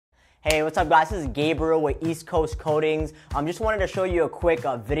Hey, what's up guys? This is Gabriel with East Coast Coatings. Just wanted to show you a quick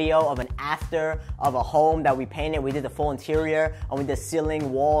video of an after of a home that we painted. We did the full interior, and we did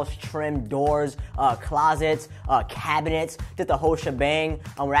ceiling, walls, trim, doors, closets, cabinets, did the whole shebang.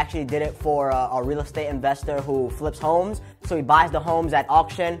 We actually did it for a real estate investor who flips homes. So he buys the homes at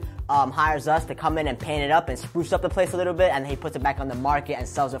auction, hires us to come in and paint it up and spruce up the place a little bit, and he puts it back on the market and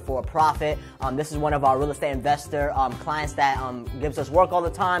sells it for a profit. This is one of our real estate investor clients that gives us work all the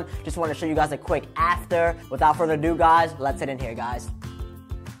time. Just want to show you guys a quick after. Without further ado, guys, let's get in here, guys.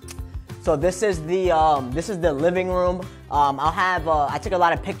 So this is the living room. I took a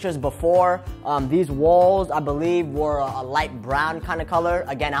lot of pictures before. These walls, I believe, were a light brown kind of color.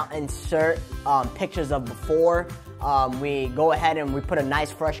 Again, I'll insert pictures of before. We go ahead and we put a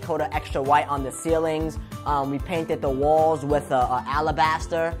nice fresh coat of extra white on the ceilings. We painted the walls with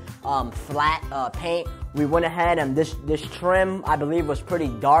alabaster flat paint. We went ahead and this trim, I believe, was pretty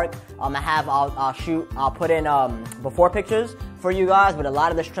dark. I'll put in before pictures for you guys, but a lot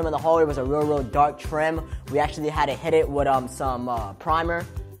of this trim in the hallway was a real dark trim. We actually had to hit it with some primer,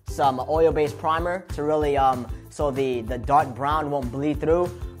 some oil-based primer to really so the dark brown won't bleed through.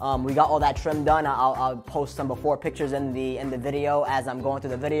 We got all that trim done. I'll post some before pictures in the video as I'm going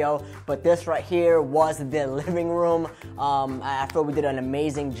through the video. But this right here was the living room. I feel we did an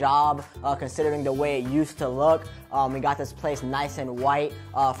amazing job considering the way it used to look. We got this place nice and white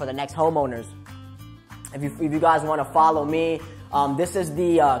for the next homeowners. If you guys want to follow me, this is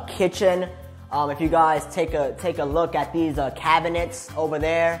the kitchen. If you guys take a look at these cabinets over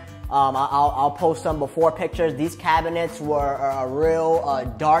there, I'll post some before pictures. These cabinets were a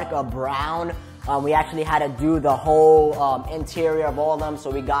real dark brown. We actually had to do the whole interior of all of them. So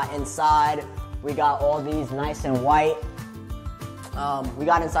we got inside, we got all these nice and white. We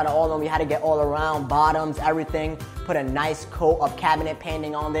got inside of all of them. We had to get all around, bottoms, everything. Put a nice coat of cabinet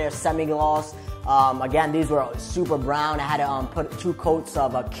painting on there, semi-gloss. Again, these were super brown. I had to put 2 coats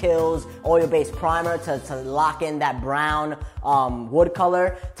of Kills oil-based primer to lock in that brown wood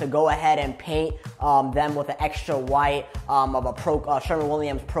color, to go ahead and paint them with an extra white of a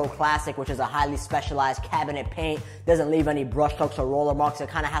Sherwin-Williams Pro Classic, which is a highly specialized cabinet paint. Doesn't leave any brush strokes or roller marks. It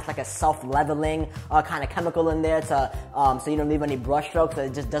kind of has like a self-leveling kind of chemical in there so you don't leave any brush strokes. So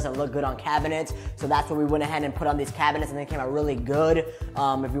it just doesn't look good on cabinets. So that's what we went ahead and put on these cabinets, and they came out really good.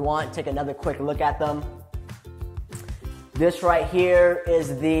 If you want, take another quick look at them. This right here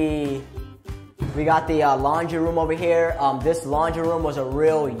is we got the laundry room over here. This laundry room was a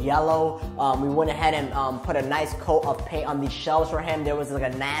real yellow. We went ahead and put a nice coat of paint on these shelves for him. There was like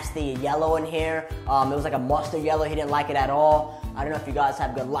a nasty yellow in here. It was like a mustard yellow. He didn't like it at all. I don't know if you guys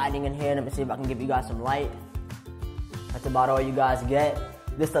have good lighting in here. Let me see if I can give you guys some light. That's about all you guys get.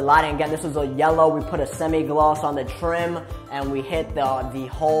 This is the lighting. Again, this was a yellow. We put a semi-gloss on the trim, and we hit the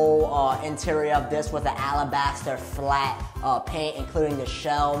whole interior of this with an alabaster flat paint, including the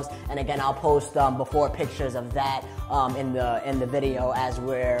shelves. And again, I'll post before pictures of that in the video as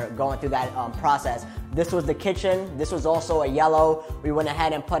we're going through that process. This was the kitchen. This was also a yellow. We went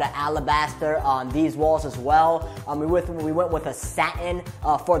ahead and put an alabaster on these walls as well. We went with a satin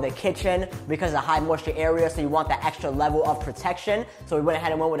for the kitchen because of high moisture area, so you want that extra level of protection. So we went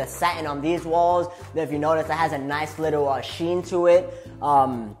ahead and went with a satin on these walls. Then if you notice, it has a nice little sheen to it.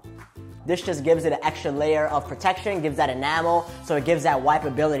 This just gives it an extra layer of protection, gives that enamel, so it gives that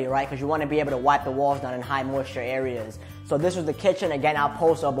wipeability, right? Because you want to be able to wipe the walls down in high moisture areas. So this was the kitchen. Again, I'll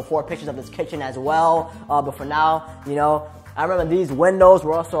post before pictures of this kitchen as well. But for now, I remember these windows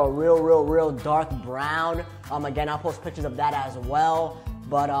were also a real dark brown. Again, I'll post pictures of that as well.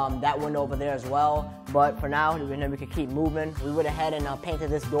 But that window over there as well. But for now, we could keep moving. We went ahead and painted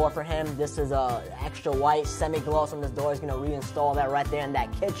this door for him. This is extra white semi-gloss on this door. He's gonna reinstall that right there in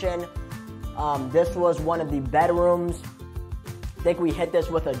that kitchen. This was one of the bedrooms. I think we hit this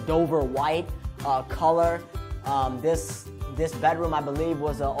with a Dover white color. This bedroom, I believe,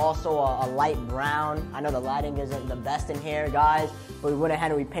 was also a light brown. I know the lighting isn't the best in here, guys, but we went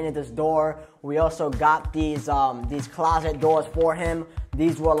ahead and we painted this door. We also got these closet doors for him.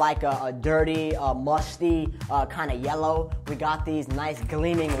 These were like a dirty, musty kind of yellow. We got these nice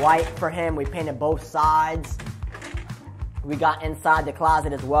gleaming white for him. We painted both sides. We got inside the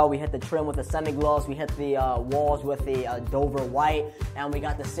closet as well. We hit the trim with the semi-gloss. We hit the walls with the Dover white. And we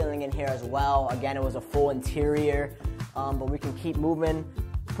got the ceiling in here as well. Again, it was a full interior. But we can keep moving.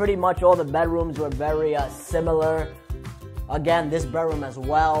 Pretty much all the bedrooms were very similar. Again, this bedroom as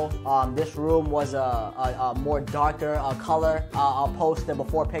well. This room was a more darker color. I'll post the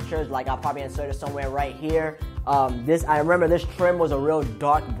before pictures, like I'll probably insert it somewhere right here. I remember this trim was a real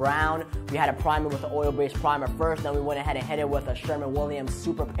dark brown. We had to prime it with the oil-based primer first, then we went ahead and hit it with a Sherwin-Williams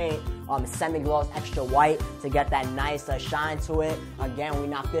Super Paint semi-gloss extra white to get that nice shine to it. Again, we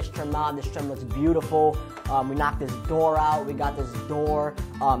knocked this trim out. This trim looks beautiful. We knocked this door out. We got this door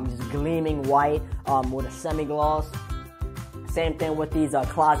just gleaming white with a semi-gloss. Same thing with these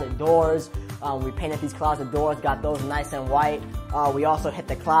closet doors. We painted these closet doors, got those nice and white. We also hit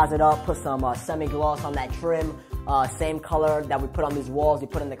the closet up, put some semi-gloss on that trim. Same color that we put on these walls, we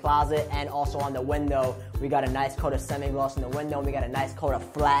put in the closet, and also on the window. We got a nice coat of semi-gloss in the window, and we got a nice coat of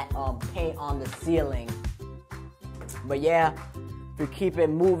flat paint on the ceiling. But yeah, to keep it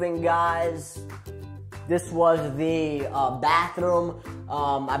moving, guys, this was the bathroom.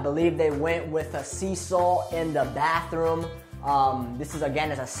 I believe they went with a sea salt in the bathroom. This is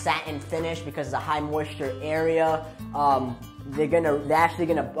again a satin finish because it's a high moisture area. They're actually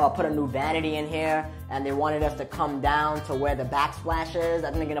gonna put a new vanity in here, and they wanted us to come down to where the backsplash is.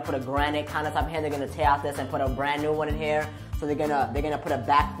 I think they're gonna put a granite countertop here. They're gonna tear out this and put a brand new one in here. So they're gonna put a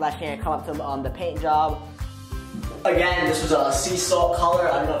backsplash here and come up to the paint job. Again, this was a sea salt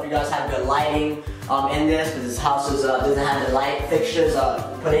color. I don't know if you guys have good lighting in this, because this house doesn't have the light fixtures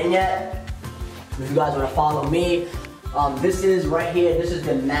put in yet. If you guys want to follow me. This is right here, this is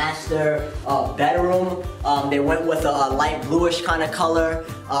the master bedroom. They went with a light bluish kind of color.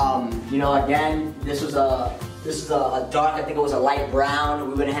 You know, again, this is a dark, I think it was a light brown.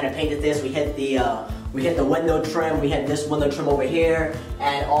 We went ahead and painted this. We hit the window trim. We hit this window trim over here,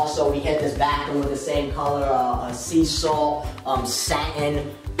 and also we hit this bathroom with the same color, sea salt,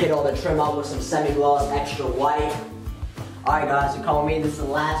 satin. Hit all the trim out with some semi-gloss, extra white. All right, guys, so come with me. This is the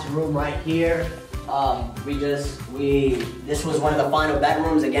last room right here. This was one of the final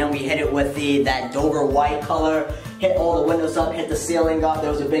bedrooms. Again, we hit it with that Dover white color. Hit all the windows up, hit the ceiling up.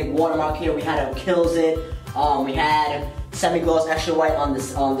 There was a big watermark here. We had to kills it. We had semi-gloss extra white on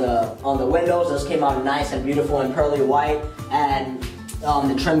the windows. Those came out nice and beautiful and pearly white. And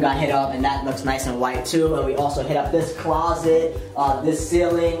the trim got hit up, and that looks nice and white too. And we also hit up this closet, this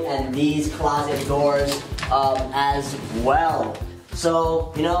ceiling, and these closet doors as well.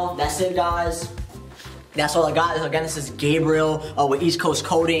 So, you know, that's it, guys. That's all I got. Again, this is Gabriel with East Coast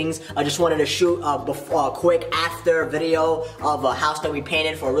Coatings. I just wanted to shoot a quick after video of a house that we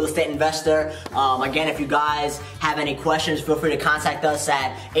painted for a real estate investor. Again, if you guys have any questions, feel free to contact us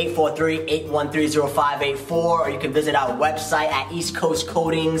at 843-813-0584, or you can visit our website at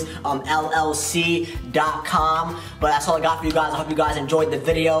eastcoastcoatingsllc.com. But that's all I got for you guys. I hope you guys enjoyed the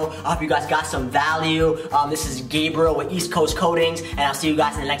video. I hope you guys got some value. This is Gabriel with East Coast Coatings, and I'll see you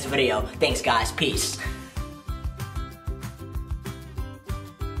guys in the next video. Thanks, guys. Peace.